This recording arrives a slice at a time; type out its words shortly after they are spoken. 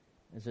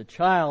As a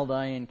child,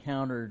 I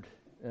encountered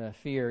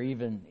fear,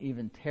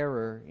 even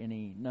terror,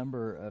 any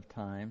number of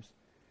times.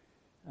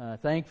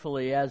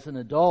 Thankfully, as an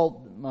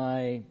adult,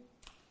 my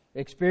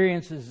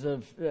experiences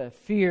of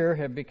fear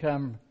have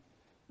become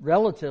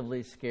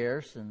relatively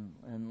scarce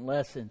and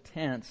less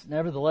intense.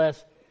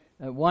 Nevertheless,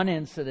 one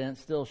incident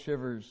still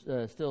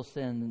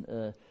sends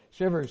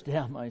shivers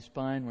down my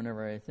spine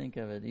whenever I think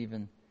of it,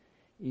 even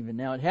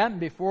now. It happened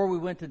before we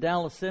went to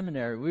Dallas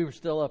Seminary. We were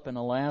still up in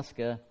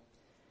Alaska.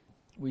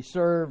 We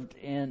served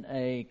in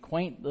a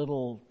quaint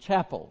little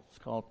chapel. It's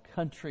called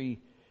Country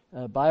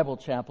Bible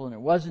Chapel, and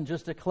it wasn't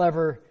just a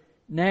clever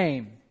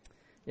name.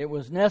 It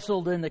was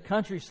nestled in the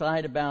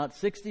countryside about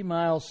 60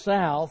 miles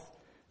south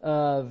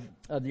of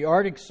the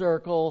Arctic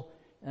Circle,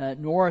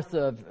 north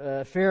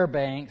of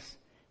Fairbanks,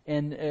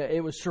 and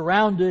it was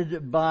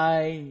surrounded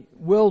by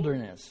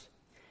wilderness.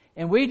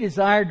 And we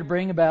desired to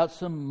bring about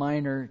some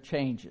minor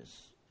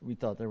changes. We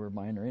thought they were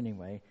minor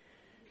anyway.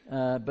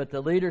 But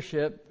the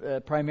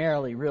leadership,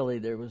 primarily, really,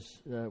 there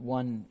was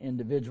one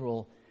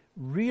individual,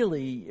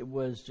 really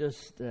was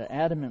just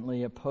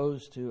adamantly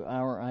opposed to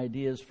our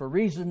ideas for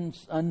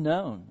reasons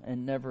unknown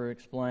and never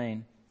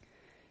explained.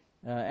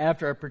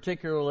 After a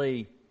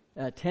particularly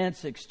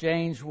tense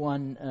exchange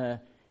one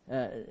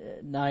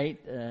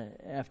night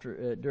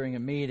during a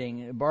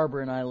meeting,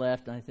 Barbara and I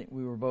left, and I think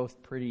we were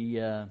both pretty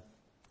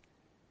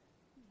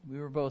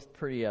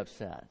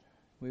upset.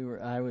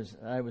 I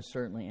was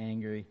certainly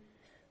angry.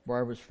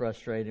 Barb was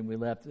frustrated. We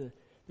left.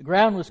 The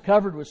ground was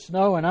covered with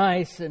snow and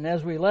ice, and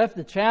as we left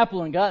the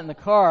chapel and got in the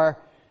car,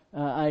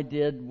 I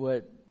did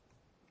what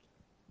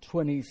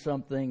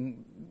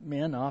 20-something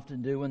men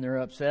often do when they're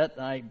upset.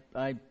 I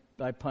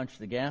punched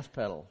the gas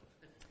pedal.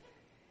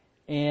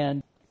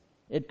 And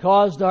it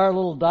caused our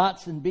little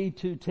Datsun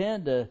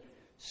B210 to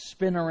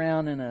spin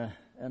around in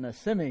a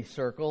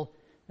semicircle.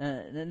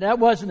 And that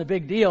wasn't a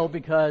big deal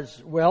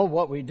because, well,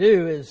 what we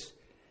do is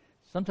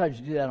sometimes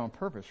you do that on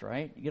purpose,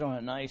 right? You get on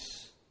a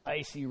nice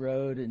icy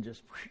road and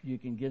just you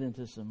can get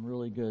into some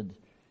really good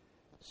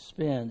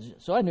spins.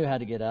 So I knew how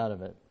to get out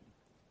of it.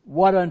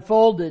 What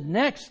unfolded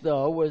next,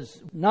 though,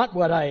 was not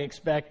what I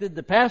expected.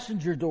 The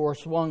passenger door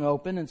swung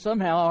open, and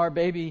somehow our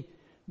baby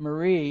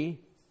Marie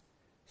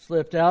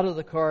slipped out of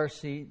the car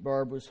seat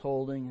Barb was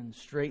holding and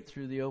straight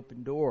through the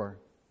open door.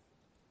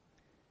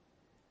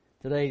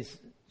 Today's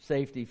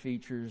safety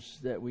features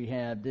that we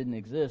have didn't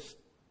exist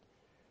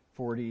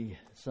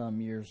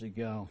 40-some years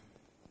ago.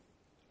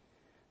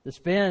 The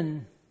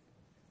spin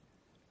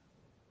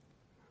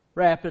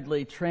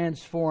rapidly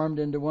transformed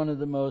into one of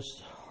the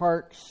most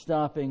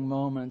heart-stopping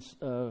moments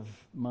of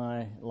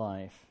my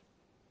life.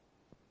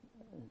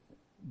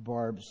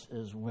 Barb's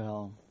as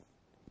well.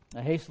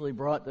 I hastily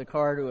brought the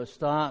car to a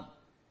stop.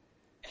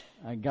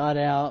 I got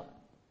out.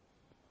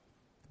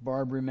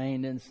 Barb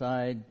remained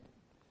inside,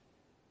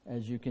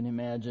 as you can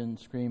imagine,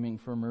 screaming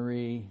for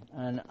Marie.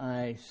 And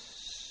I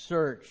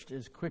searched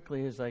as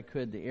quickly as I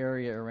could the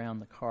area around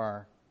the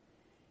car.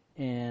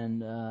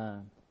 And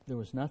there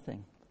was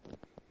nothing.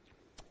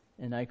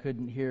 And I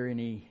couldn't hear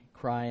any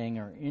crying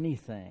or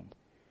anything.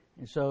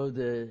 And so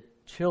the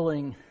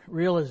chilling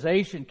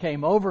realization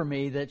came over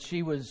me that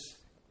she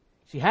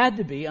had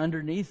to be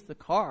underneath the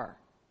car.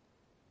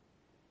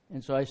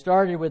 And so I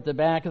started with the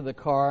back of the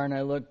car and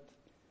I looked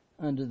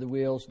under the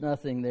wheels,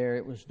 nothing there,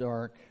 it was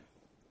dark.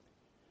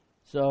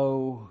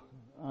 So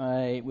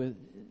with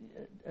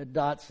a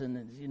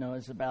Datsun,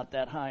 is about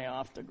that high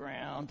off the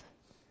ground.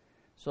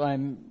 So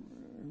I'm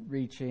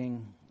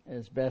reaching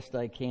as best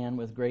I can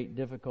with great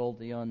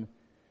difficulty to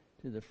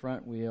the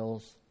front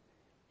wheels,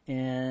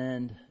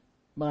 and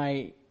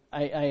I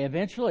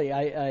eventually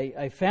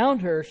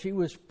found her. She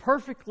was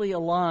perfectly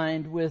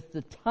aligned with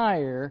the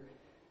tire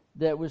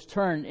that was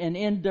turned and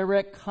in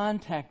direct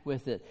contact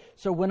with it.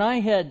 So when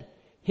I had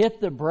hit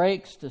the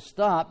brakes to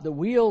stop, the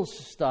wheels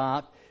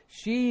stopped.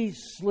 She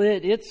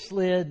slid, it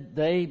slid.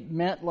 They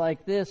met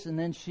like this, and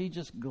then she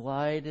just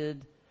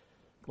glided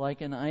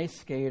like an ice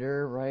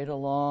skater right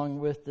along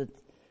with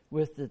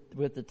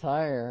the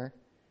tire,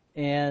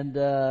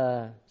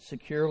 and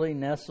securely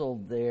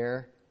nestled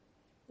there.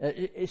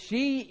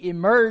 She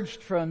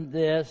emerged from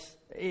this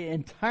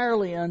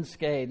entirely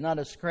unscathed, not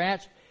a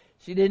scratch.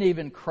 She didn't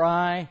even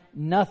cry,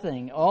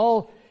 nothing.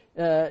 All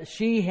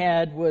she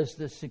had was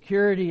the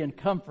security and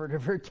comfort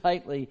of her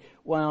tightly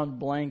wound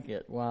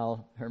blanket,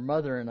 while her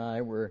mother and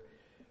I were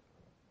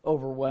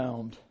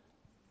overwhelmed.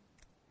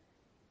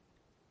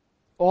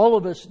 All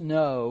of us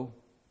know,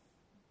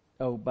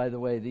 oh, by the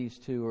way, these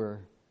two are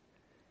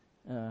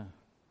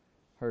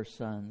her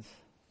sons.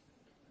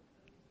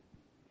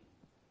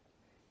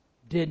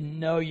 Didn't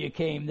know you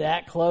came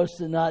that close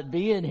to not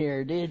being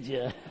here, did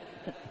you?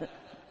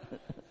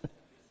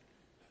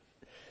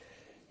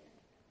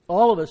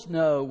 All of us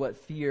know what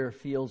fear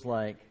feels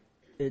like.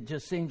 It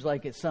just seems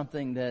like it's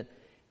something that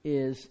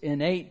is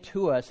innate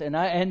to us. And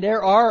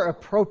there are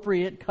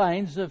appropriate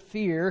kinds of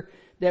fear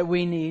that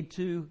we need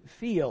to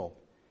feel.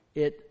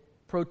 It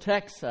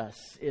protects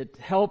us. It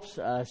helps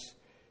us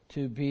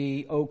to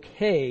be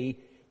okay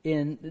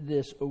in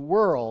this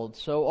world.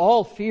 So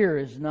all fear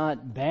is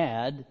not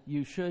bad.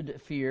 You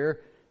should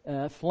fear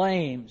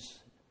flames.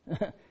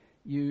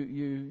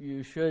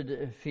 You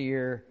should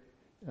fear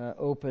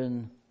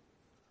open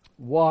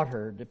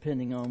water,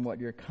 depending on what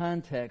your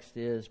context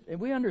is. And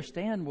we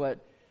understand what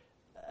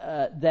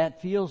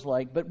that feels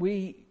like, but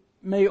we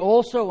may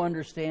also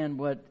understand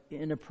what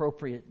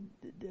inappropriate,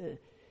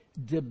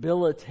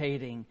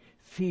 debilitating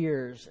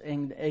fears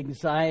and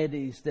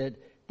anxieties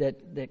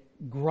that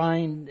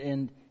grind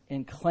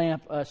and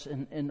clamp us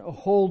and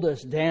hold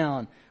us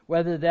down,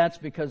 whether that's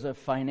because of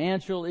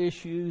financial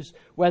issues,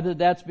 whether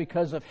that's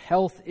because of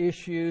health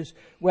issues,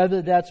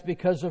 whether that's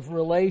because of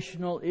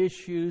relational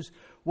issues,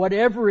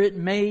 whatever it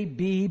may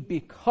be,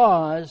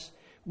 because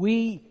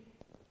we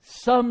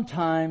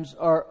sometimes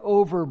are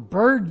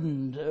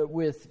overburdened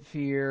with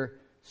fear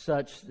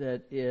such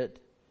that it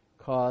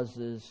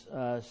causes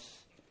us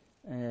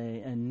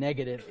a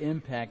negative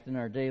impact in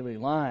our daily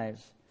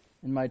lives.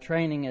 In my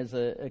training as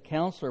a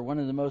counselor, one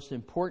of the most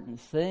important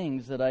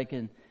things that I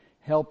can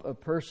help a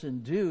person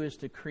do is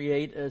to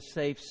create a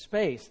safe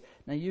space.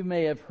 Now, you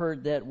may have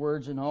heard that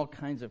words in all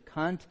kinds of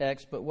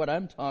contexts, but what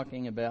I'm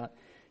talking about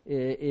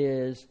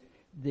is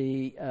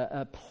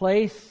a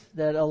place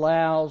that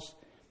allows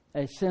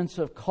a sense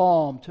of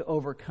calm to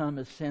overcome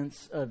a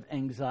sense of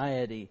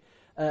anxiety,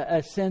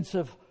 a sense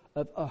of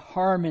a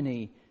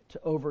harmony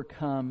to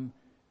overcome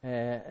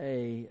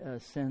a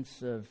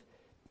sense of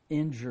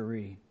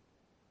injury.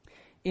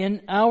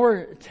 In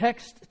our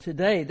text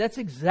today, that's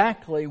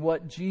exactly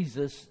what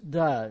Jesus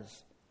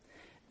does.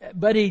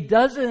 But He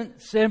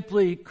doesn't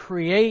simply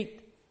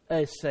create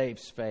a safe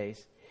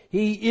space.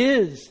 He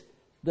is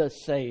the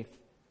safe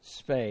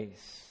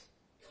space.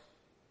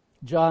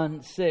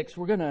 John 6,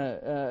 we're going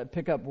to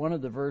pick up one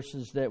of the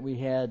verses that we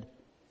had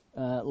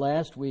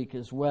last week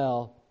as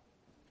well.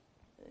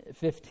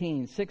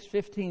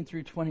 6:15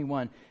 through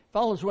 21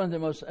 follows one of the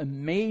most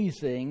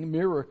amazing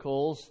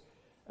miracles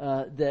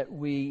that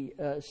we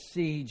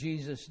see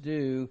Jesus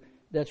do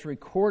that's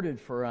recorded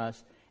for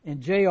us.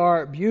 And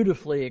J.R.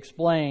 beautifully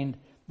explained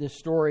this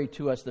story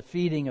to us, the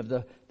feeding of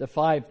the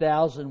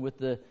 5,000 with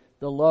the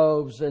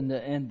loaves and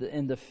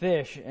the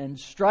fish. And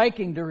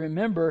striking to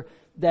remember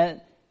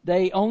that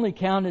they only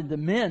counted the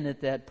men at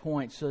that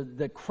point, so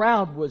the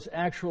crowd was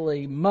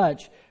actually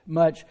much,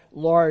 much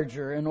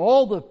larger. And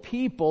all the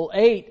people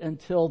ate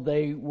until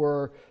they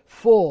were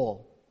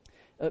full.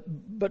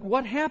 But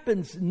what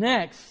happens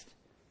next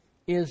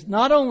is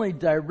not only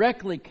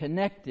directly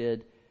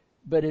connected,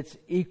 but it's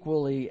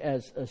equally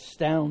as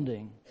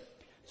astounding.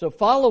 So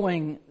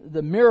following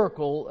the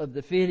miracle of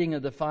the feeding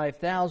of the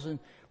 5,000,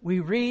 we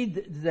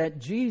read that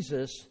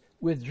Jesus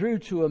withdrew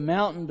to a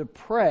mountain to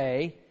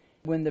pray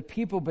when the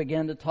people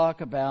began to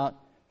talk about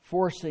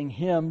forcing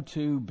Him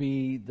to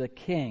be the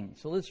king.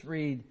 So let's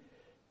read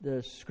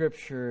the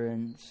scripture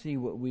and see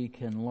what we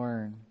can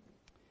learn.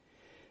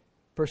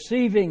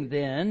 Perceiving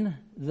then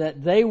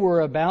that they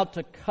were about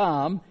to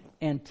come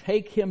and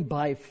take Him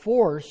by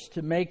force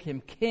to make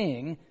Him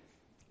king,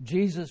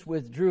 Jesus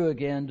withdrew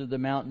again to the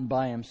mountain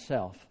by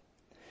Himself.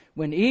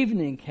 When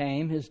evening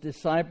came, His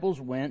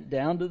disciples went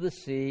down to the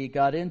sea,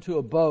 got into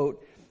a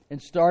boat, and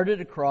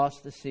started across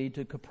the sea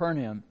to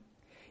Capernaum.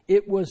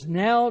 It was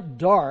now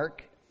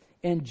dark,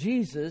 and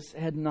Jesus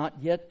had not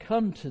yet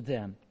come to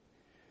them.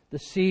 The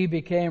sea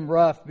became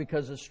rough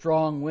because a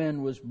strong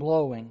wind was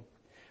blowing.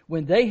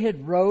 When they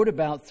had rowed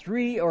about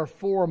 3 or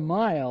 4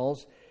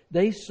 miles,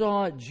 they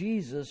saw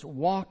Jesus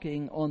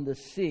walking on the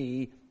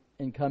sea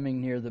and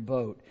coming near the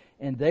boat,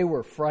 and they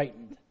were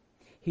frightened.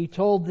 He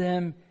told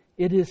them,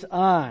 "It is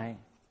I."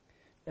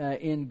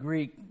 In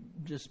Greek,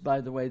 just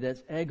by the way,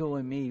 that's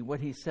ego eimi. What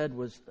He said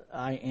was,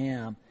 "I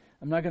am."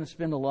 I'm not going to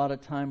spend a lot of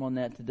time on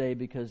that today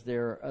because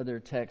there are other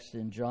texts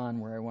in John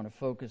where I want to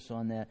focus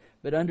on that.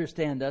 But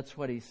understand that's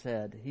what He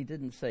said. He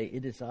didn't say,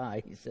 "It is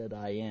I." He said,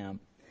 "I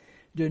am."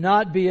 Do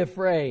not be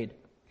afraid.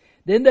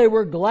 Then they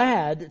were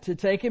glad to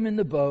take Him in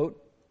the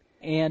boat,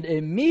 and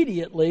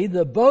immediately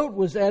the boat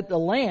was at the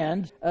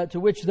land to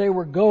which they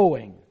were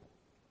going.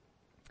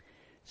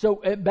 So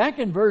back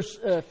in verse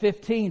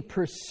 15,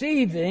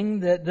 perceiving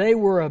that they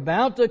were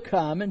about to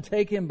come and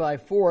take Him by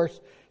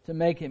force to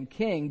make Him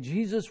king,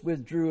 Jesus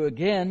withdrew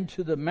again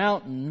to the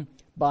mountain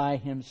by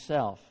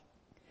Himself.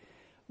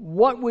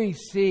 What we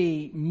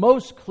see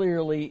most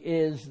clearly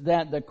is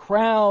that the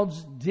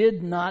crowds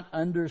did not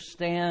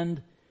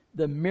understand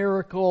the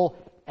miracle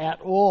at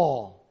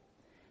all.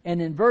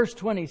 And in verse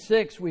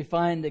 26, we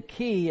find the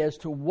key as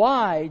to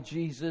why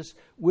Jesus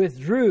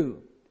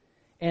withdrew.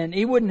 And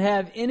He wouldn't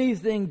have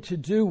anything to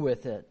do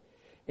with it.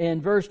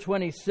 In verse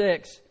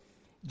 26,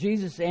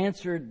 Jesus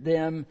answered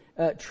them,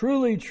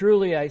 "Truly,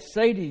 truly, I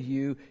say to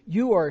you,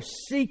 you are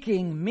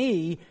seeking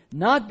Me,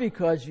 not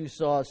because you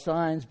saw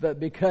signs, but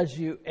because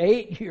you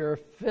ate your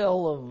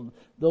fill of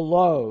the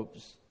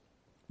loaves."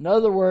 In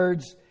other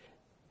words,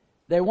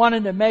 they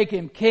wanted to make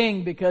Him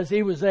king because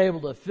He was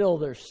able to fill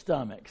their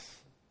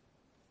stomachs.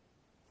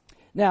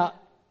 Now,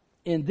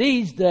 in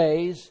these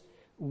days,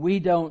 we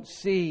don't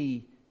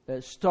see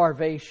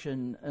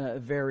starvation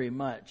very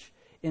much.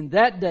 In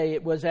that day,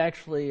 it was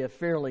actually a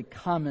fairly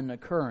common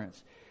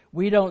occurrence.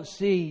 We don't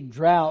see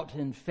drought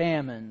and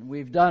famine.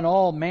 We've done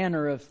all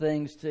manner of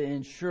things to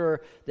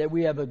ensure that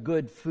we have a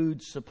good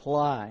food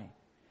supply.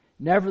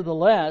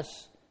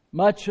 Nevertheless,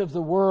 much of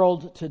the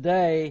world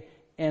today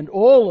and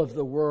all of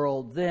the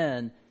world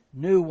then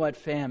knew what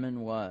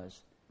famine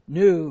was,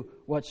 knew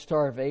what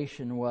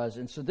starvation was.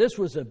 And so this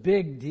was a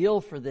big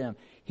deal for them.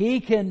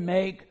 He can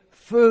make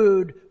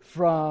food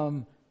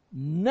from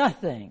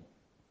nothing.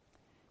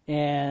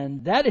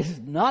 And that is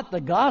not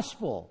the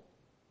gospel.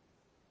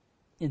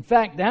 In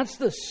fact, that's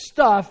the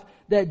stuff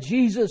that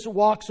Jesus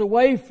walks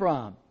away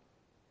from.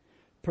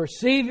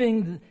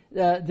 Perceiving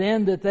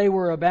then that they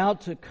were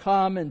about to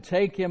come and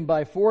take him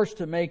by force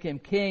to make him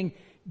king,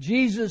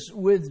 Jesus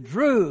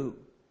withdrew.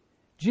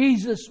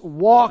 Jesus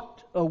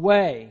walked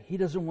away. He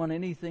doesn't want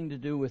anything to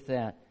do with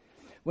that.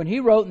 When he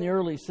wrote in the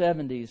early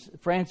 70s,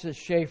 Francis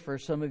Schaeffer,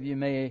 some of you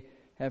may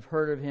have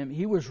heard of him,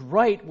 he was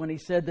right when he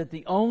said that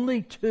the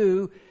only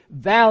two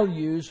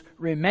values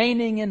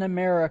remaining in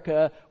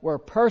America were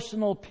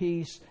personal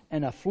peace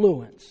and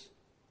affluence.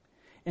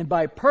 And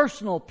by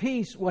personal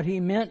peace, what he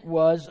meant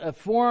was a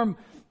form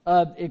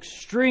of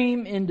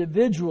extreme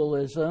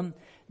individualism,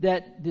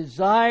 that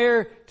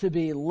desire to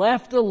be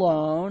left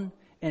alone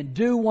and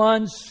do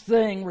one's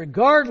thing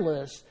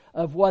regardless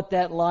of what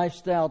that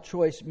lifestyle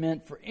choice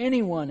meant for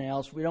anyone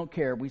else. We don't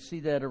care. We see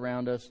that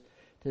around us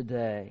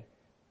today.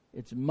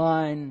 It's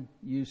mine,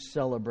 you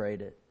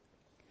celebrate it.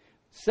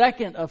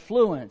 Second,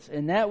 affluence,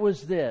 and that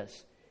was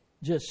this.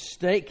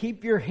 Just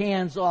keep your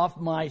hands off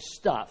my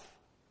stuff.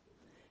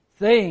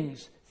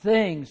 Things,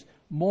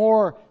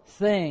 more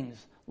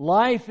things.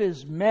 Life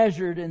is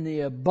measured in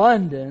the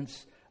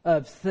abundance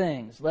of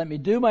things. Let me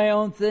do my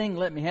own thing,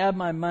 let me have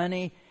my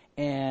money,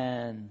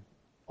 and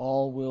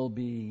all will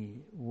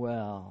be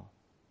well.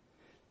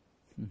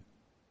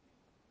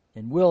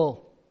 And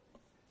we'll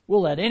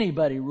let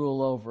anybody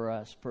rule over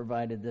us,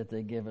 provided that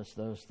they give us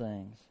those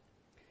things.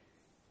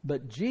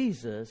 But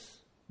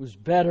Jesus was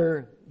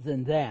better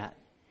than that.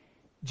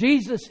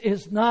 Jesus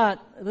is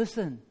not,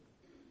 listen,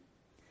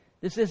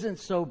 this isn't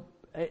so,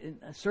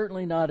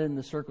 certainly not in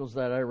the circles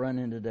that I run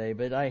in today,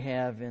 but I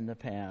have in the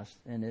past,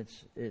 and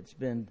it's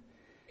been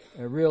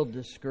a real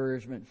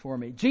discouragement for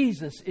me.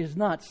 Jesus is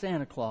not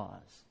Santa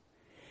Claus.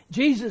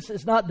 Jesus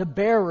is not the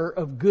bearer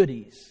of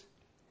goodies.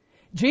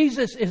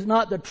 Jesus is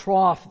not the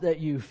trough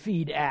that you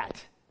feed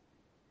at.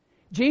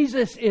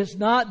 Jesus is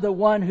not the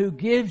one who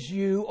gives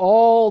you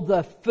all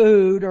the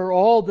food or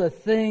all the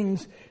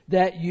things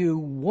that you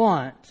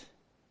want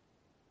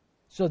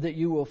so that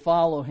you will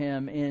follow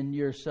him in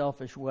your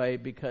selfish way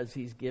because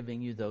he's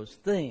giving you those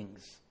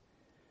things.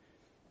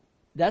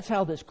 That's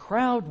how this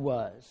crowd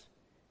was.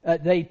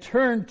 They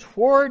turned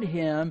toward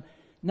him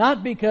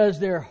not because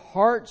their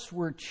hearts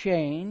were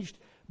changed,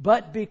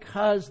 but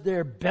because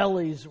their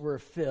bellies were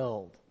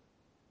filled.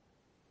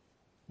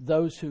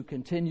 Those who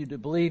continue to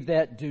believe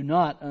that do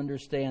not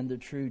understand the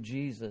true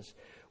Jesus.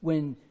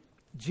 When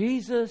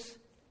Jesus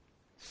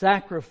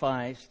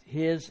sacrificed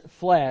his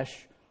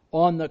flesh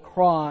on the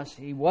cross,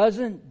 he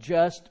wasn't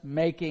just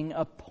making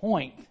a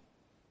point.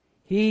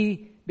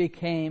 He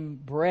became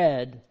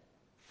bread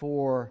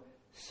for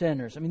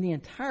sinners. I mean, the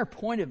entire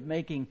point of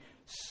making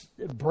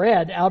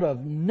bread out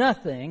of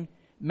nothing,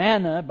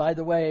 manna, by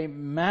the way,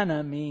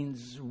 manna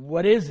means,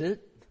 what is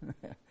it?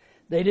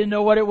 They didn't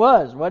know what it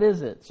was. What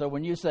is it? So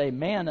when you say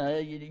manna,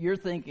 you're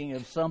thinking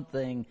of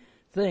something,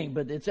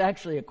 but it's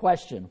actually a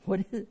question.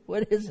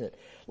 What is it?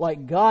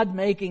 Like God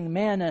making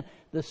manna,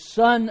 the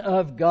Son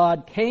of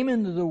God came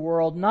into the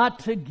world not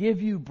to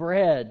give you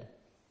bread,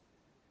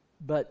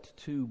 but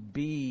to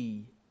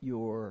be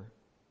your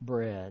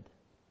bread.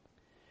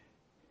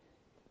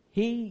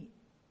 He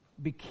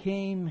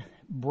became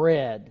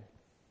bread,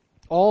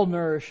 all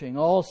nourishing,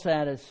 all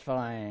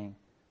satisfying,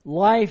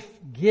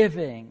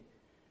 life-giving,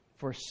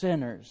 for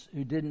sinners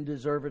who didn't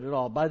deserve it at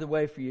all. By the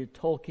way, for you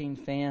Tolkien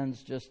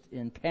fans, just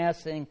in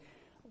passing,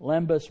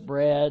 lembas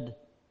bread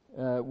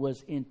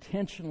was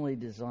intentionally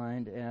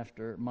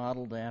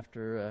modeled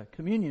after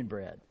communion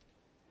bread.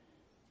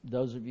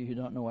 Those of you who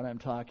don't know what I'm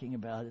talking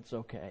about, it's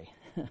okay.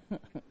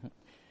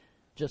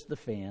 Just the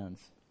fans.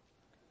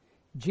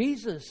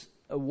 Jesus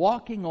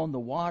walking on the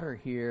water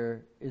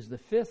here is the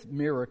fifth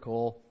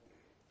miracle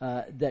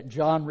that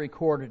John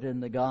recorded in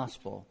the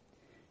gospel.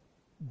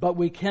 But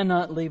we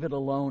cannot leave it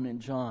alone in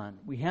John.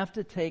 We have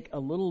to take a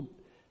little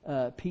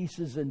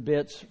pieces and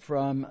bits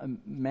from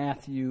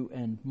Matthew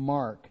and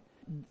Mark,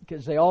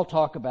 because they all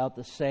talk about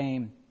the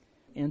same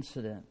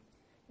incident.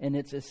 And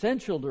it's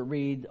essential to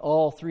read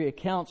all three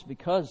accounts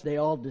because they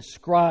all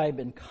describe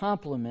and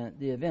complement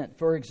the event.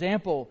 For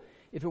example,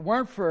 if it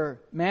weren't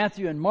for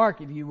Matthew and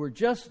Mark, if you were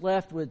just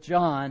left with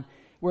John,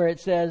 where it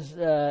says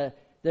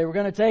they were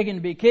going to take him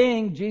to be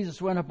king, Jesus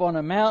went up on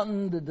a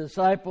mountain. The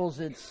disciples,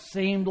 it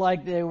seemed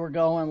like they were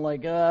going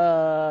like,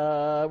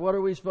 what are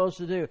we supposed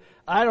to do?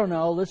 I don't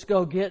know. Let's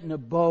go get in a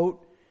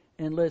boat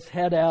and let's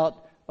head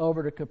out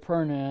over to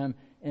Capernaum,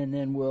 and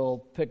then we'll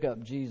pick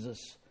up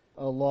Jesus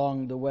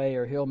along the way,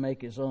 or he'll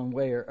make his own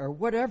way, or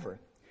whatever.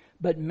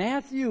 But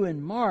Matthew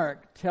and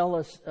Mark tell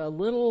us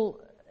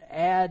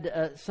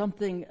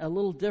something a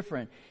little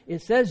different.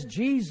 It says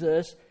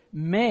Jesus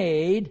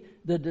made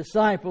the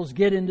disciples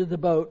get into the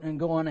boat and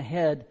go on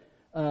ahead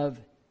of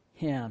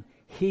Him.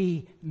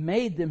 He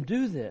made them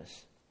do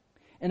this.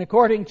 And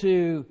according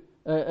to,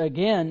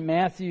 again,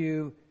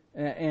 Matthew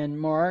and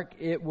Mark,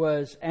 it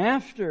was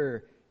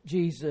after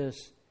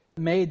Jesus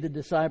made the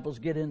disciples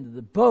get into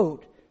the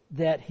boat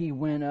that He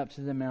went up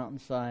to the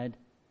mountainside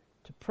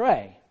to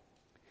pray.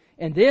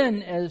 And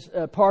then, as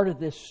a part of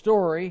this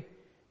story,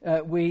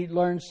 we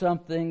learn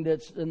something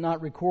that's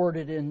not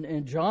recorded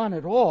in John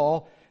at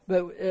all,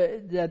 but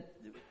that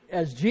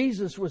as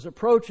Jesus was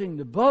approaching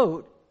the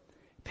boat,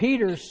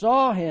 Peter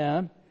saw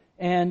Him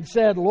and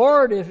said,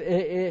 "Lord, if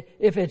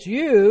it's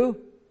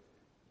you,"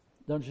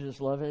 don't you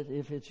just love it?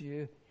 If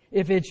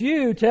it's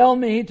you, tell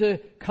me to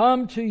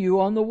come to you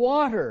on the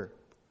water.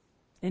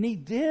 And He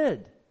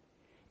did.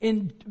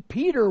 And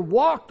Peter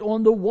walked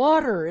on the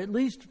water, at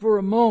least for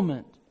a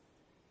moment.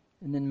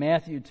 And then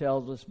Matthew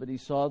tells us, but he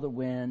saw the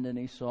wind and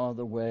he saw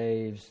the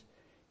waves.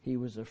 He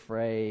was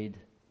afraid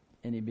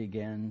and he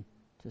began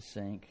to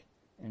sink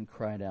and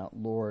cried out,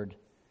 "Lord,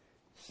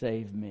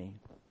 save me."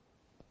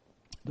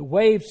 The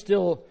waves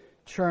still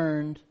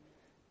churned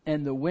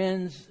and the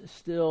winds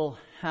still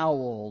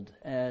howled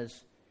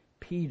as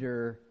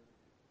Peter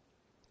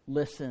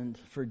listened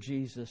for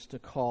Jesus to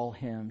call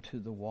him to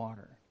the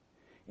water.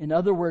 In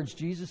other words,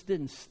 Jesus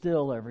didn't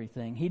still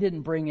everything. He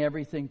didn't bring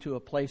everything to a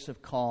place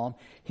of calm.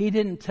 He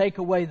didn't take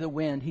away the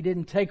wind. He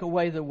didn't take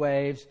away the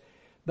waves.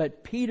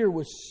 But Peter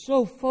was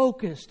so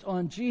focused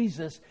on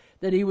Jesus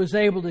that he was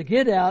able to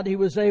get out. He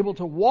was able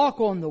to walk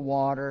on the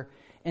water.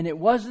 And it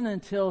wasn't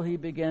until he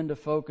began to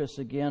focus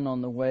again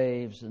on the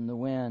waves and the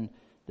wind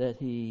that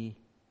he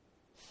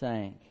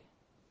sank.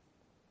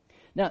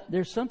 Now,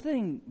 there's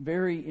something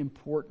very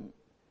important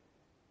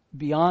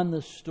beyond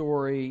the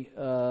story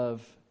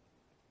of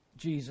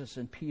Jesus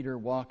and Peter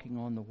walking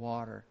on the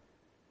water.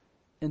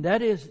 And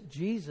that is,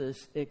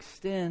 Jesus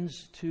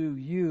extends to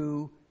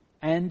you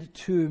and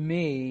to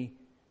me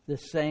the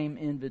same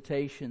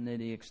invitation that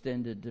He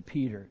extended to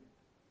Peter.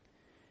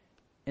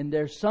 And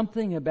there's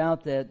something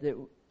about that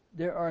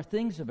there are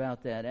things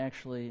about that,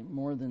 actually,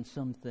 more than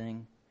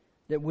something,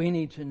 that we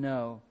need to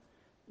know.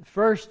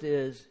 First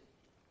is,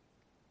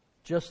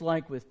 just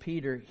like with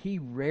Peter, He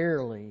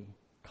rarely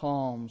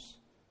calms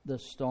the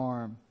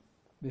storm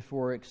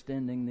before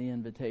extending the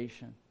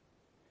invitation.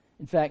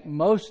 In fact,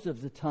 most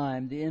of the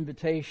time, the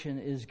invitation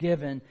is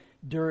given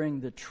during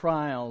the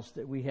trials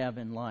that we have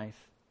in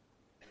life.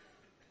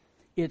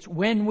 It's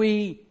when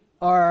we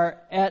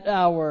are at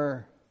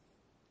our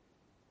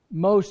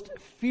most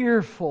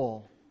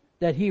fearful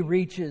that He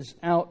reaches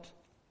out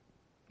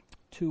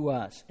to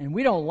us. And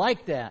we don't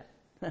like that.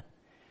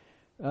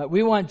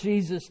 We want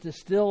Jesus to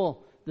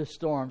still the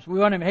storms. We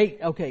want Him, hey,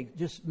 okay,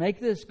 just make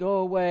this go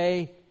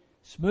away.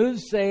 Smooth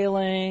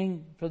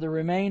sailing for the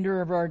remainder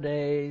of our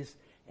days,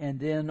 and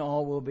then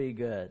all will be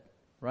good,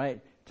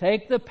 right?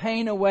 Take the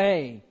pain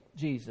away,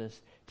 Jesus.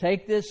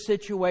 Take this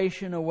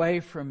situation away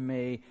from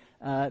me.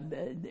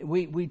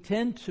 We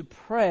tend to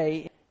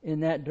pray in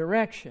that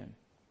direction.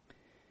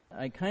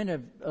 I kind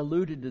of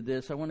alluded to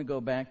this. I want to go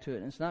back to it.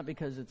 And it's not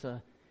because it's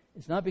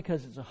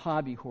a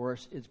hobby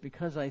horse. It's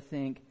because I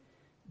think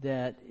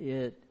that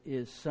it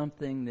is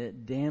something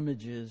that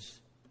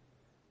damages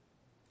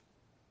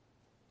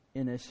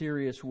in a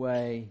serious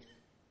way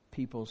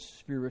people's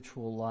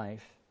spiritual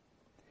life.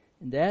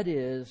 And that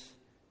is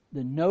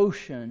the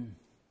notion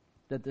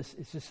that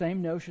it's the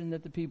same notion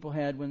that the people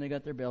had when they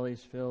got their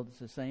bellies filled. It's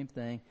the same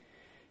thing.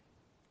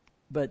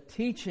 But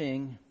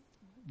teaching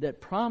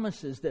that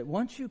promises that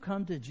once you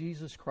come to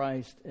Jesus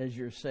Christ as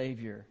your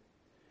Savior,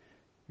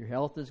 your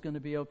health is going to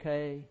be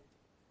okay,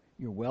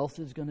 your wealth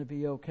is going to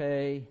be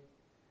okay,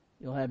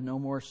 you'll have no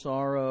more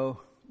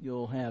sorrow,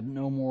 you'll have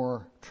no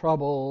more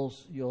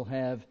troubles, you'll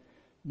have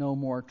no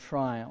more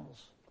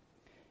trials.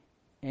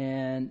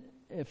 And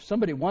if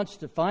somebody wants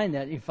to find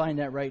that, you find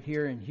that right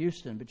here in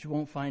Houston, but you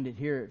won't find it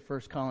here at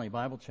First Colony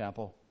Bible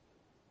Chapel.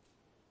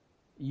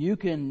 You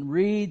can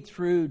read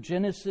through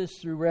Genesis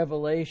through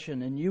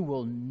Revelation, and you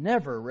will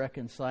never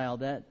reconcile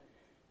that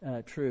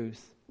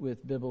truth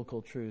with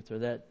biblical truth, or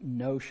that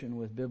notion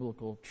with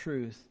biblical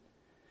truth.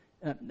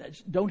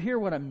 Don't hear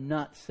what I'm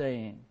not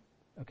saying.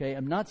 Okay,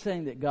 I'm not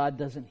saying that God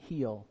doesn't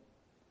heal.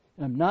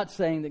 I'm not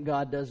saying that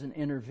God doesn't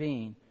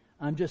intervene.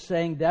 I'm just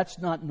saying that's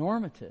not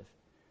normative.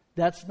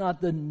 That's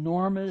not the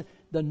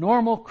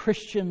normal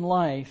Christian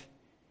life.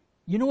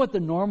 You know what the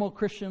normal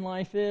Christian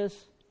life is?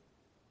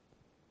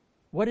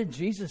 What did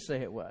Jesus say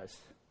it was?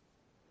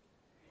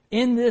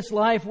 In this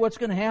life, what's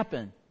going to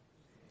happen?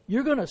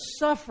 You're going to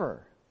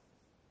suffer.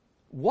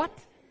 What?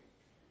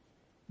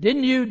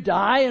 Didn't you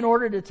die in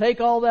order to take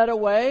all that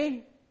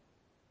away?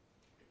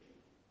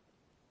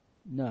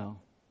 No.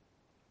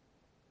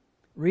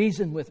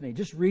 Reason with me.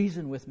 Just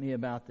reason with me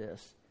about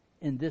this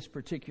in this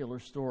particular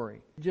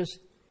story. Just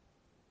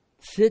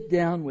sit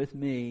down with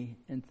me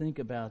and think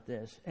about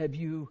this. Have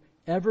you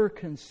ever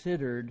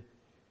considered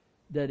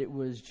that it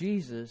was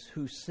Jesus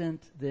who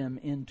sent them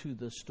into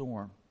the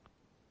storm.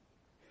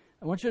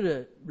 I want you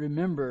to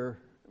remember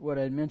what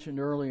I mentioned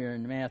earlier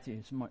in Matthew.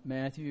 It's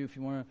Matthew, if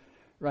you want to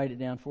write it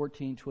down,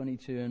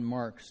 14:22, and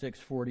Mark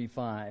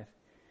 6:45.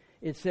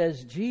 It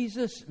says,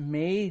 Jesus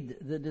made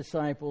the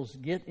disciples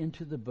get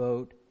into the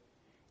boat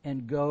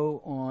and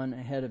go on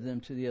ahead of them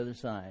to the other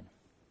side.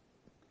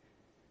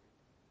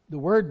 The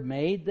word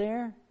made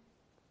there,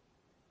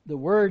 the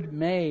word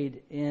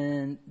made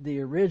in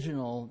the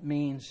original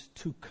means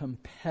to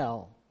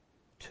compel,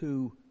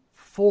 to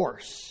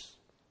force.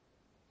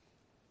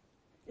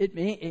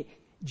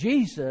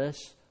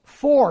 Jesus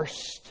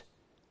forced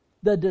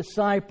the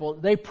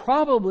disciples. They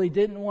probably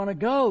didn't want to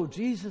go.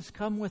 Jesus,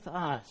 come with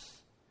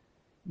us.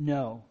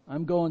 No,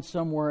 I'm going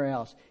somewhere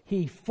else.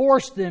 He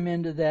forced them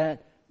into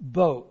that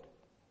boat.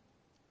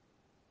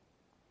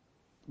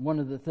 One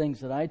of the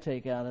things that I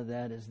take out of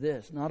that is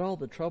this: not all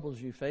the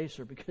troubles you face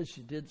are because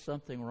you did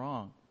something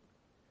wrong.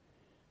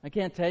 I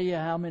can't tell you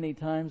how many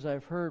times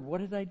I've heard,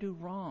 what did I do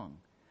wrong?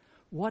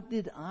 What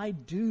did I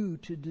do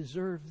to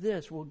deserve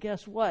this? Well,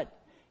 guess what?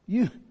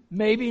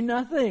 Maybe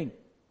nothing.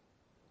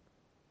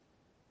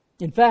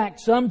 In fact,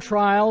 some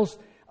trials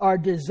are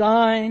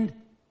designed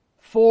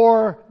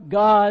for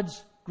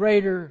God's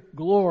greater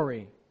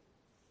glory.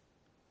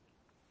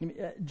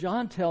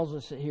 John tells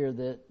us here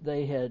that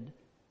they had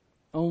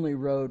only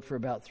rowed for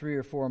about 3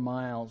 or 4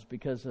 miles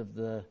because of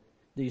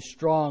these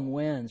strong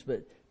winds.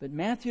 But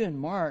Matthew and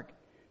Mark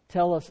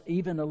tell us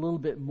even a little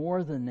bit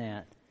more than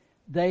that.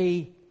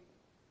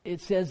 It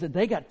says that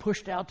they got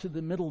pushed out to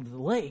the middle of the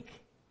lake.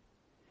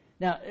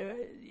 Now,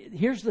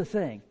 here's the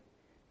thing.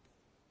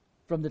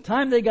 From the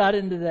time they got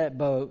into that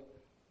boat,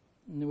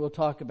 and we'll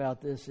talk about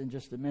this in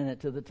just a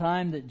minute, to the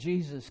time that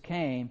Jesus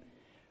came,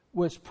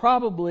 was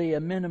probably a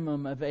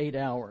minimum of 8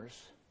 hours.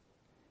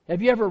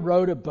 Have you ever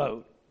rowed a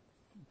boat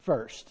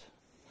first?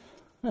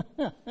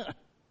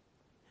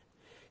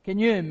 Can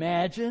you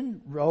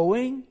imagine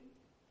rowing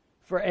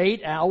for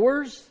 8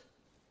 hours?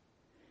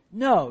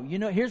 No.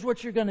 Here's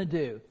what you're going to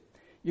do.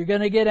 You're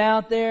going to get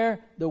out there,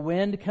 the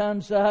wind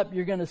comes up,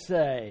 you're going to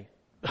say,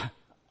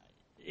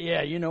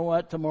 yeah, you know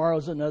what,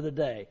 tomorrow's another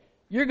day.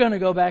 You're going to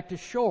go back to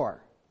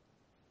shore.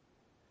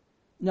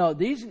 No,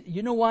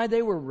 you know why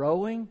they were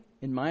rowing,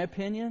 in my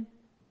opinion?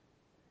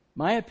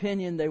 My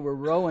opinion, they were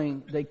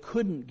rowing, they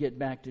couldn't get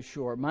back to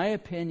shore. My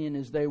opinion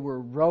is they were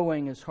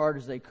rowing as hard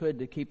as they could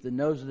to keep the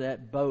nose of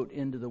that boat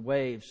into the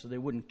waves so they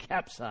wouldn't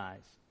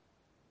capsize.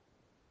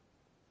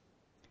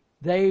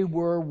 They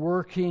were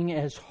working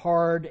as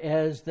hard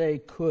as they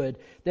could.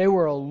 They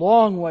were a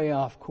long way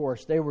off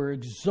course. They were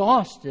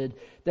exhausted.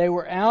 They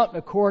were out,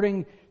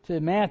 according to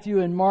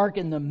Matthew and Mark,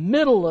 in the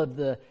middle of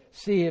the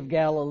Sea of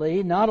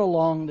Galilee, not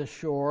along the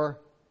shore.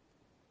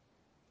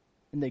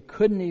 And they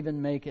couldn't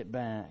even make it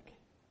back.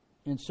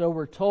 And so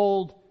we're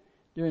told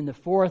during the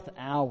 4th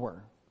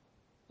hour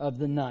of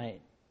the night.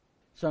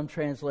 Some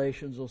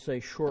translations will say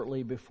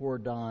shortly before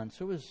dawn.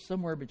 So it was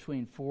somewhere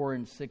between 4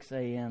 and 6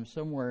 a.m.,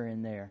 somewhere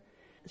in there.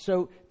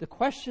 So the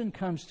question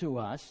comes to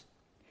us,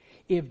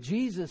 if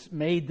Jesus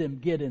made them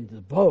get into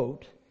the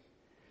boat,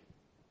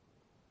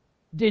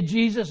 did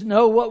Jesus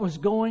know what was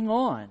going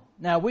on?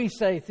 Now we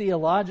say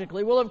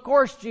theologically, well, of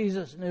course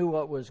Jesus knew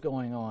what was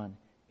going on.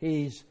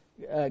 He's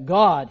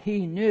God,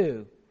 He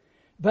knew.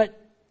 But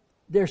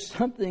there's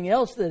something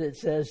else that it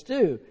says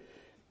too.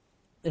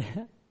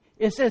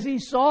 It says He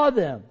saw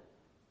them.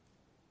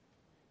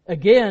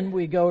 Again,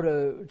 we go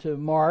to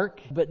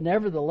Mark, but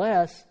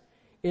nevertheless,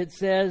 it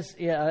says,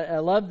 I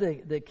love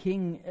the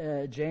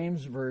King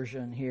James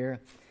Version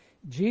here.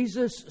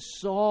 Jesus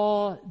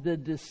saw the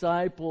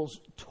disciples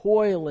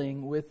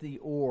toiling with the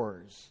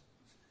oars.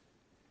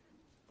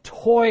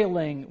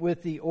 Toiling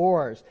with the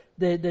oars.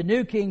 The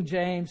New King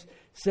James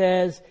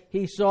says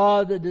He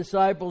saw the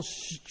disciples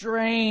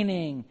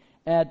straining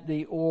at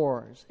the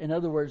oars. In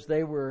other words,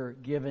 they were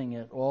giving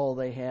it all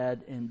they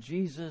had, and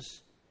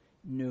Jesus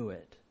knew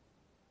it.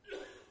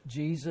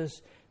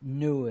 Jesus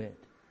knew it.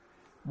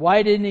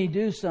 Why didn't He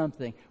do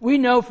something? We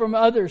know from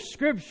other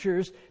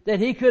scriptures that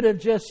He could have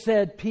just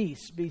said,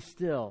 "Peace, be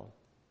still."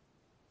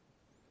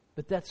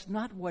 But that's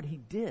not what He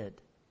did.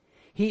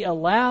 He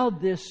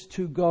allowed this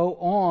to go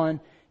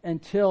on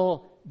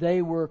until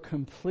they were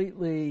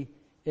completely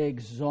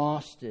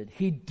exhausted.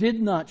 He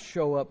did not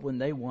show up when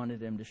they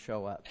wanted Him to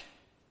show up.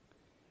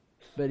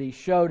 But He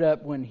showed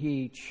up when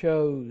He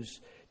chose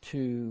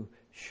to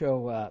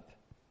show up.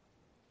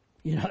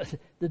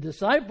 The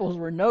disciples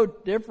were no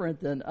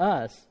different than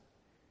us.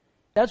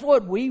 That's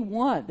what we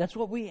want. That's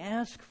what we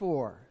ask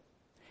for.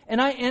 And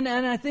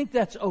I think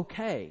that's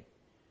okay.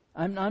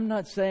 I'm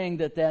not saying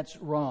that that's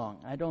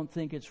wrong. I don't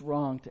think it's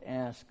wrong to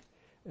ask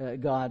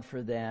God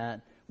for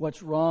that.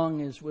 What's wrong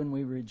is when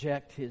we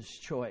reject His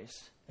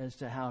choice as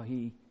to how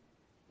He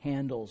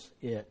handles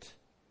it.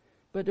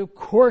 But of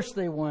course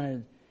they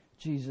wanted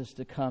Jesus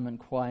to come and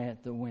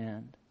quiet the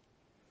wind.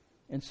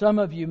 And some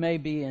of you may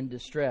be in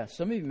distress.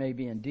 Some of you may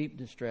be in deep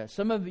distress.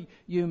 Some of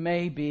you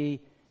may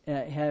be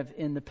have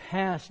in the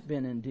past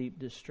been in deep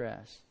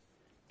distress.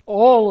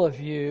 all of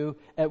you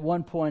at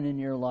one point in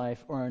your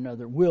life or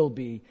another will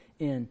be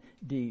in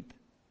deep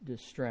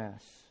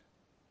distress.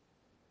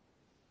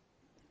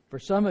 For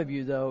some of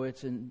you, though,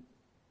 it's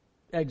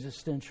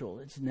existential.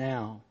 It's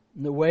now.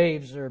 And the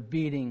waves are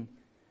beating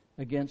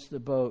against the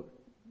boat.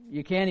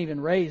 You can't even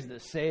raise the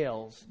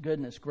sails.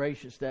 Goodness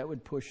gracious, that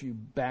would push you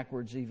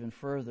backwards even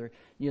further.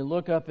 You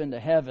look up into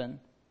heaven,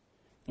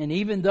 and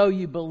even though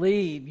you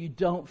believe, you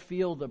don't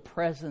feel the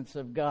presence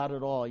of God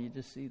at all. You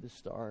just see the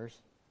stars,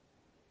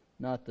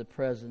 not the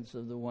presence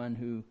of the one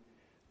who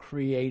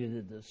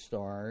created the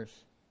stars.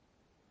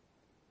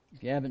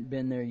 If you haven't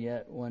been there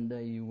yet, one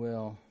day you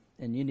will.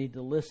 And you need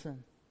to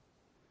listen,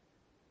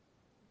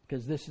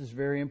 because this is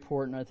very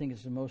important. I think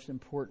it's the most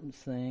important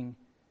thing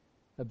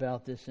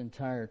about this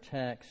entire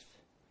text,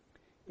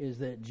 is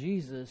that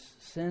Jesus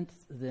sent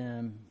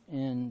them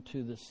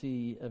into the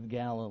Sea of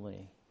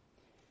Galilee.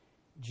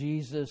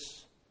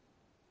 Jesus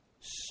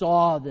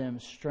saw them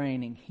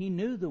straining. He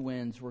knew the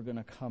winds were going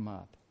to come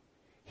up.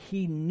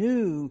 He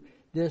knew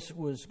this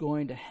was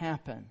going to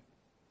happen.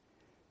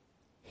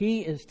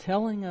 He is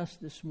telling us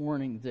this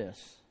morning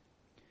this: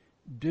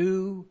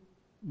 do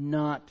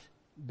not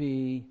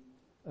be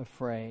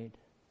afraid.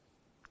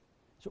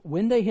 So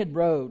when they had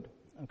rowed,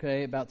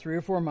 about 3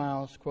 or 4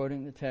 miles,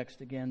 quoting the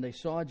text again, they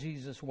saw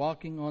Jesus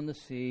walking on the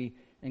sea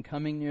and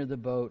coming near the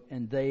boat,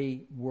 and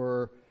they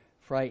were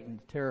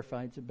frightened.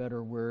 Terrified's a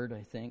better word,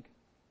 I think.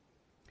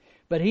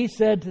 But he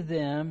said to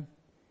them,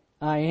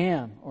 I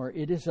am, or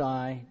it is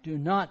I, do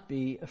not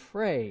be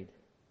afraid.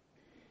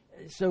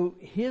 So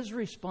his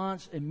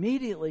response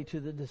immediately to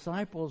the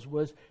disciples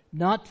was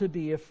not to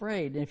be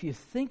afraid. And if you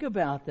think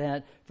about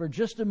that for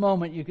just a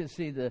moment, you can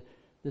see the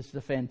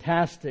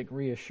fantastic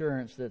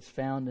reassurance that's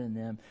found in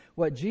them.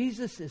 What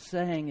Jesus is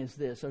saying is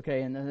this,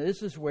 and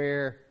this is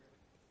where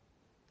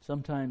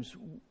sometimes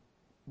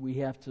we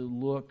have to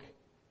look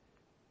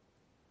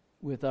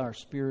with our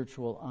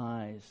spiritual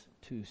eyes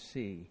to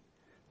see.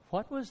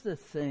 What was the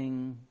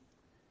thing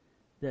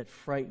that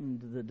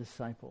frightened the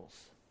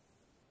disciples?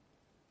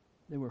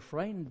 They were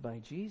frightened by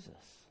Jesus.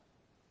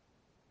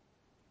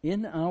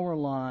 In our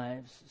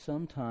lives,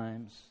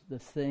 sometimes the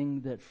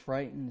thing that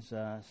frightens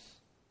us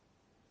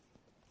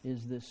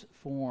is this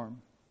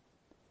form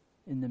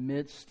in the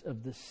midst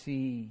of the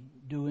sea,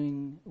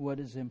 doing what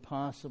is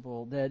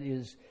impossible. That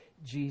is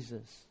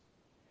Jesus.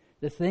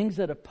 The things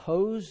that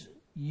oppose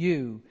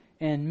you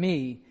and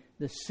me,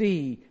 the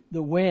sea,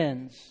 the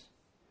winds,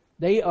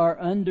 they are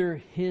under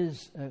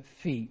His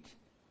feet.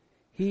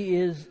 He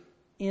is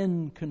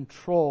in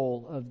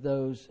control of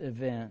those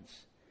events.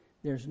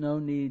 There's no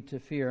need to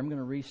fear. I'm going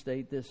to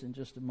restate this in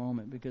just a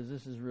moment, because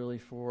this is really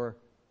for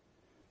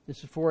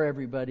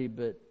everybody,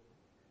 but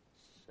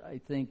I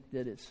think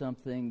that it's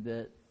something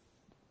that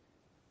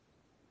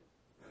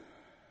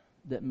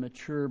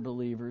mature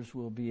believers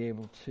will be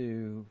able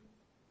to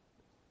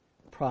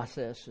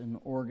process and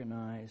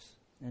organize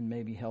and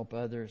maybe help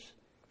others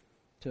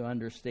to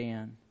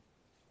understand.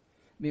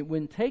 I mean,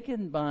 when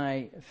taken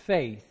by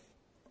faith,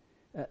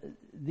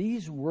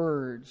 these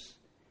words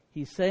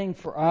he's saying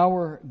for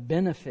our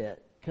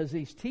benefit, because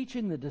he's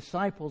teaching the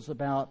disciples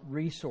about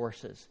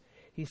resources.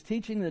 He's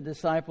teaching the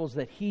disciples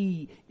that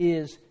he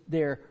is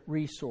their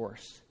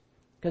resource,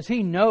 because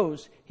he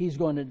knows he's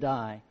going to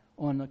die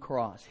on the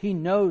cross. He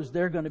knows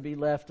they're going to be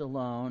left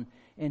alone,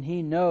 and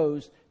he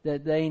knows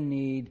that they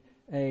need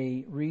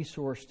a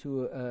resource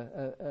to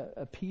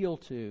appeal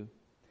to.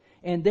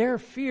 And their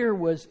fear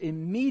was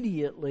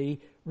immediately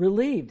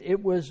relieved.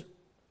 It was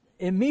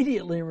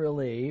immediately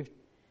relieved.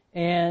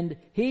 And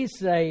he's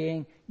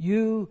saying,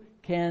 you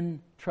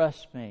can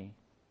trust me.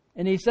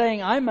 And he's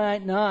saying, I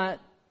might not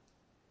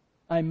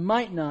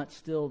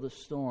still the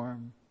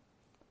storm,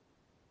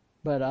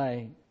 but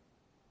I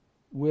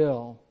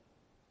will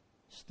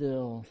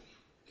still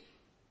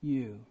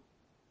you.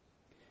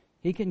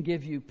 He can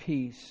give you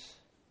peace.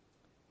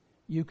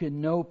 You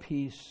can know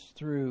peace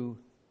through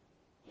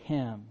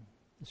Him,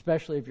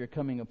 especially if you're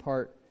coming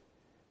apart,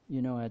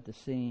 at the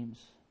seams.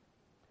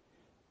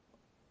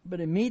 But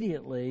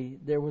immediately,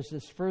 there was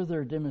this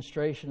further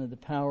demonstration of the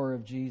power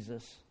of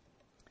Jesus.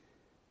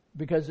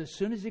 Because as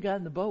soon as he got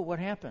in the boat, what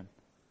happened?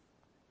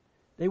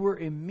 They were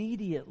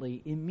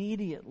immediately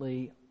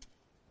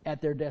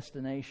at their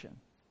destination.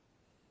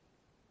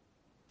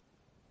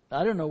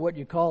 I don't know what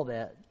you call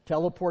that.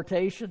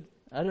 Teleportation?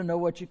 I don't know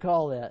what you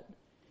call that.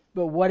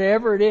 But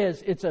whatever it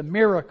is, it's a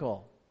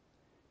miracle.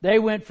 They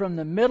went from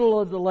the middle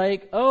of the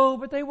lake. Oh,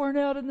 but they weren't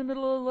out in the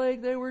middle of the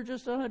lake. They were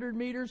just 100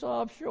 meters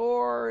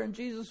offshore, and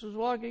Jesus was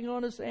walking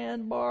on a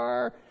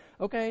sandbar.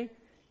 Okay,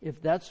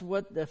 if that's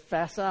what the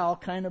facile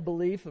kind of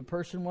belief a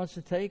person wants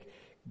to take,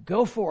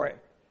 go for it.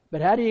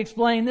 But how do you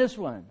explain this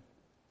one?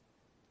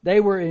 They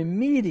were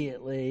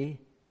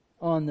immediately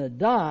on the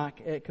dock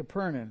at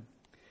Capernaum.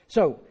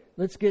 So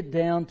let's get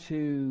down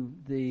to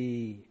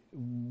the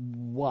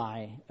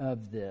why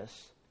of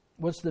this.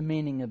 What's the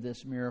meaning of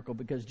this miracle?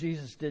 Because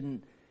Jesus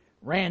didn't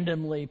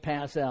randomly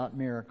pass out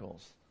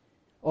miracles.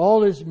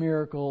 All His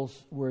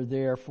miracles were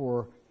there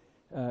for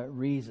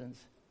reasons.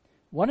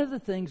 One of the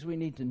things we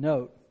need to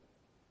note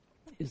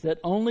is that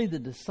only the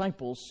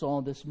disciples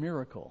saw this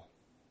miracle.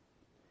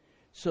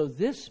 So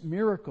this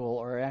miracle,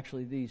 or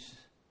actually these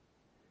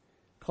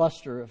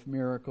cluster of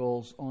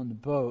miracles on the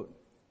boat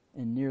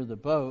and near the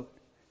boat,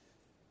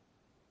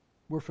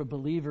 were for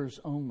believers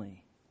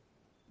only.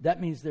 That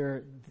means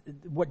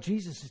what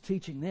Jesus is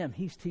teaching them,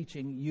 He's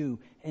teaching you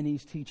and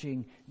He's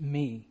teaching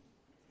me.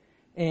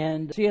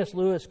 And C.S.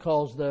 Lewis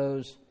calls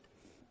those,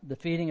 the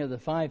feeding of the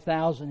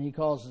 5,000, he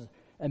calls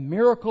a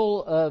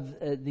miracle of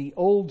the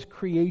old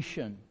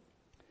creation.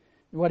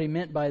 What he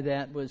meant by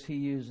that was he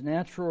used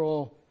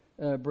natural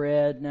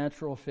bread,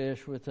 natural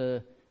fish with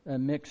a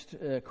mixed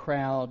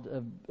crowd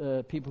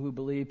of people who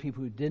believed,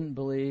 people who didn't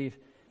believe,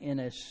 in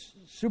a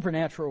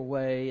supernatural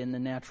way in the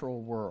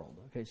natural world.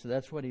 Okay, so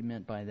that's what he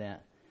meant by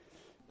that.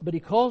 But he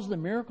calls the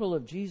miracle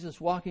of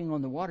Jesus walking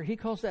on the water, he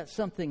calls that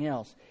something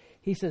else.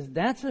 He says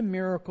that's a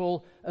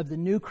miracle of the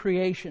new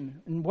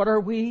creation. And what are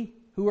we?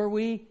 Who are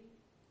we?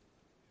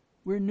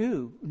 We're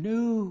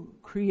new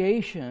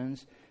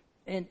creations.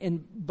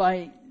 And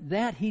by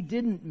that, he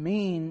didn't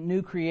mean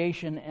new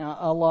creation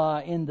a la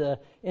in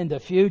the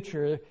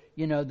future,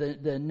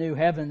 the new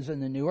heavens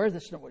and the new earth.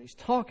 That's not what he's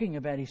talking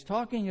about. He's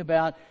talking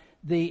about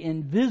the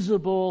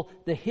invisible,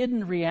 the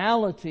hidden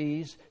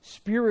realities,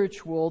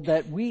 spiritual,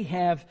 that we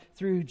have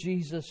through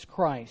Jesus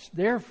Christ.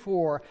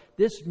 Therefore,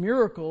 this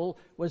miracle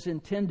was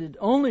intended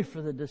only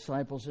for the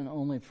disciples and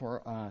only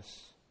for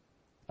us.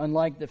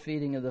 Unlike the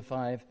feeding of the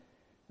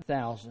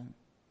 5,000.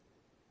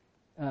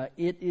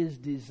 It is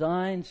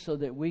designed so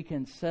that we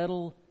can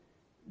settle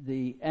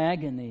the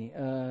agony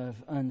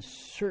of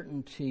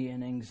uncertainty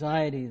and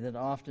anxiety that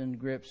often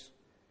grips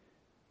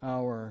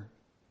our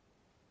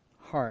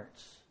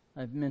hearts.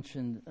 I've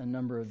mentioned a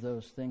number of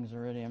those things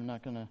already. I'm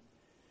not going to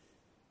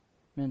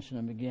mention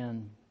them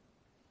again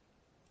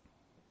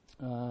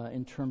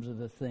in terms of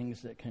the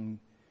things that can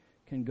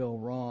go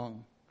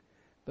wrong.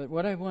 But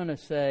what I want to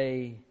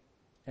say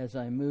as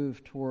I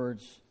move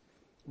towards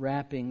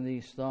wrapping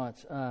these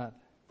thoughts up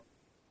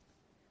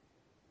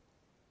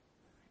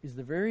is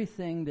the very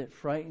thing that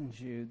frightens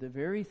you, the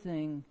very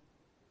thing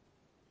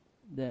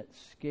that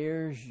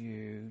scares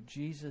you,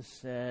 Jesus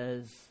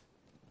says,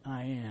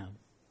 I am.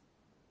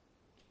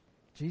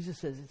 Jesus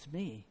says, it's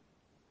me.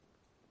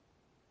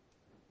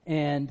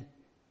 And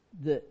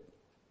that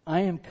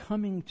I am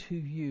coming to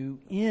you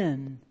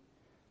in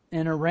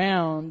and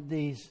around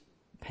these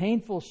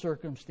painful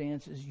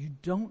circumstances. You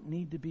don't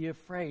need to be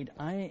afraid.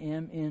 I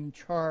am in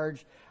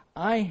charge.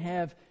 I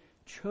have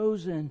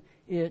chosen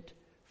it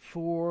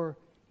for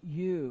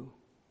you.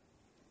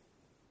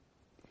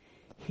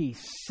 He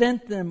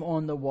sent them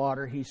on the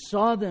water. He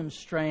saw them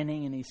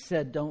straining and he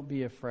said, don't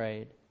be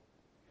afraid.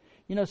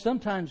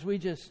 Sometimes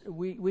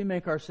we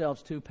make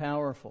ourselves too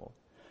powerful.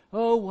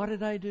 Oh, what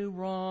did I do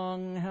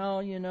wrong?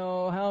 How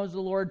is the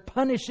Lord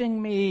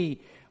punishing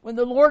me? When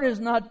the Lord is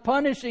not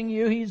punishing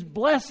you, He's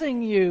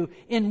blessing you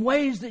in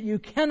ways that you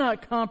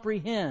cannot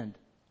comprehend.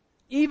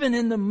 Even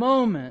in the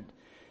moment,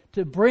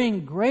 to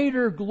bring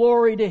greater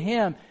glory to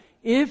Him.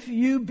 If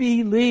you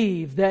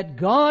believe that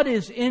God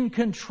is in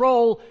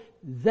control,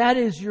 that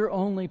is your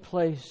only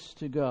place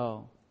to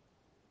go.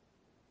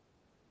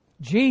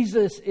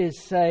 Jesus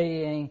is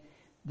saying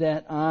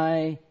that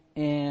I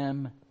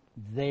am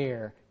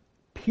there.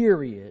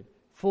 Period.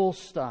 Full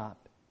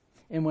stop.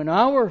 And when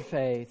our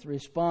faith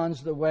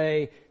responds the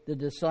way the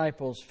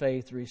disciples'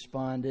 faith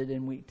responded,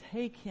 and we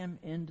take Him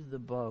into the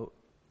boat,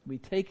 we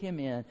take Him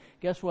in,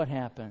 guess what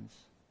happens?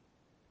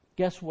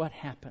 Guess what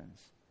happens?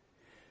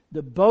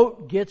 The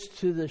boat gets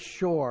to the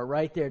shore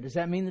right there. Does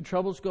that mean the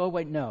troubles go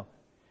away? No.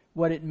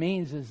 What it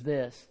means is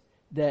this,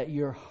 that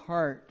your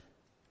heart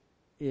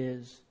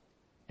is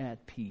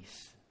at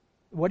peace.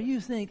 What do you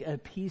think a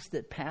peace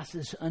that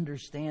passes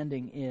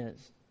understanding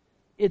is?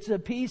 It's a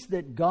peace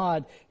that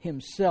God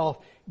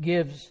Himself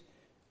gives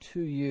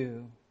to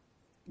you.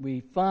 We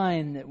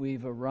find that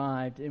we've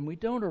arrived, and we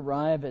don't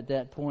arrive at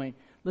that point.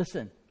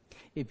 Listen,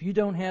 if you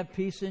don't have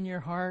peace in your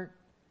heart,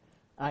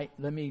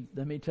 let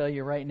me tell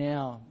you right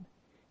now,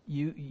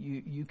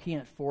 you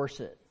can't force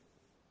it.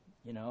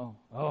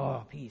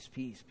 Peace,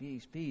 peace,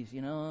 peace, peace.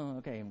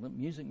 Okay,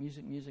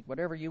 music,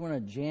 whatever you want to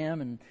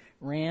jam and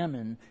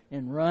ram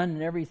and run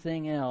and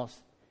everything else,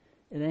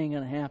 it ain't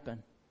going to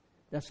happen.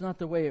 That's not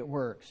the way it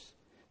works.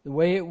 The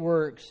way it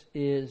works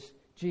is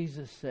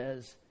Jesus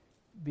says,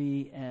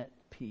 be at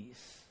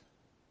peace.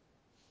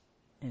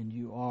 And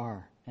you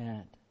are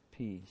at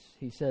peace.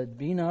 He said,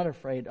 be not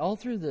afraid. All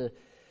through the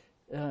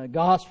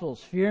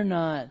Gospels, fear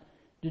not,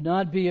 do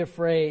not be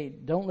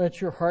afraid, don't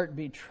let your heart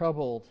be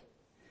troubled.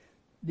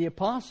 The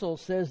apostle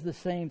says the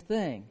same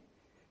thing.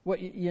 When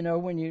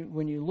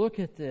you look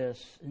at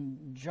this,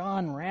 and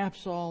John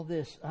wraps all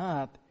this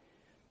up,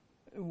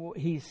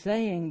 he's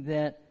saying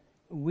that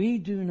we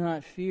do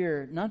not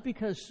fear, not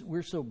because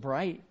we're so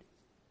bright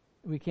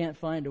we can't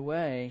find a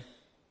way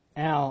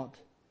out,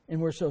 and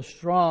we're so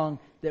strong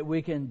that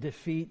we can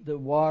defeat the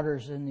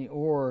waters and the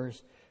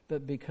oars,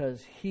 but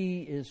because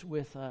He is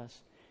with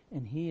us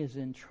and He is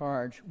in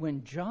charge.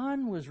 When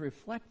John was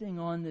reflecting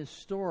on this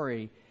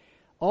story,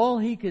 all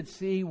he could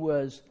see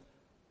was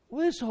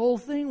Well, this whole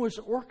thing was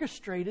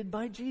orchestrated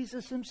by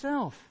Jesus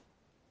himself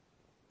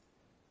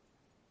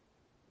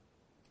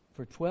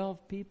for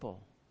 12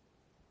 people,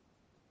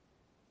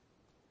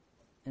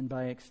 and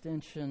by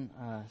extension,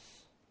 us.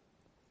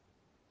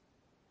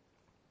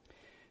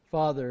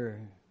 Father,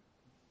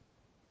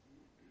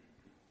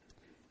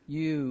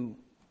 you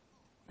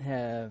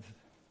have,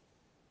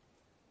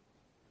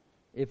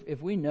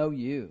 if we know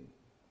you,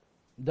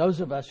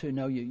 those of us who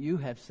know you, you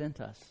have sent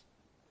us.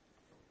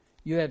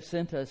 You have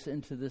sent us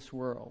into this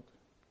world.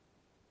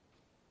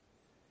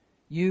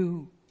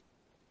 You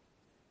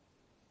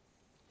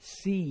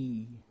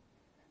see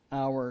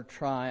our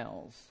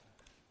trials.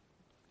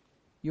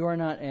 You are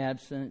not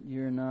absent.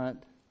 You're not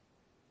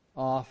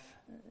off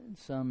in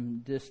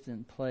some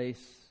distant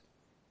place,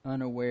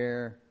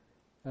 unaware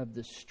of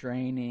the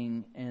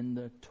straining and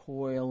the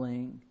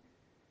toiling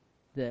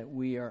that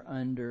we are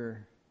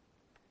under.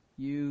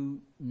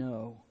 You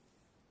know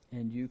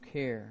and you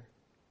care.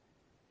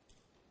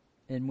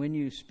 And when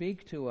you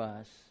speak to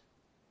us,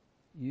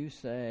 you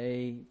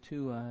say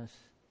to us,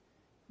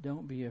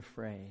 don't be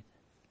afraid.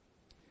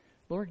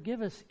 Lord,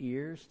 give us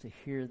ears to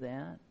hear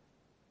that.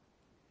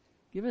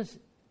 Give us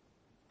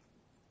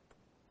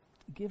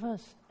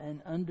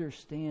an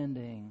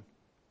understanding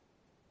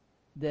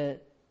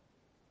that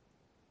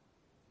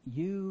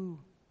you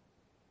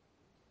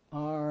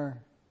are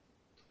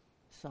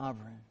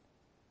sovereign.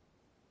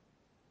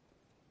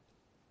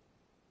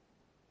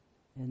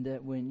 And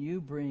that when you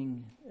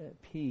bring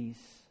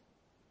peace,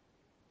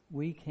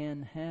 we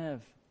can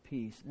have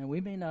peace. Now,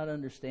 we may not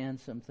understand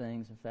some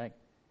things. In fact,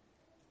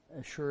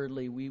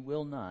 assuredly, we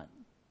will not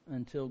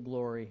until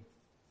glory.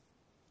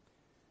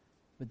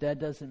 But that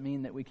doesn't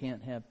mean that we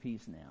can't have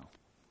peace now.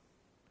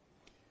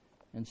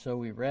 And so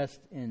we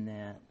rest in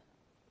that,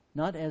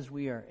 not as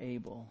we are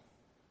able,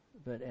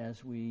 but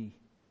as we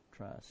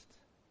trust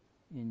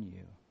in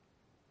you.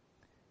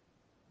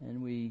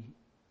 And we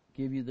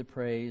give you the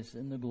praise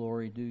and the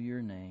glory due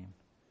your name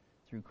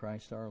through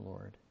Christ our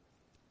Lord.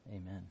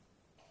 Amen.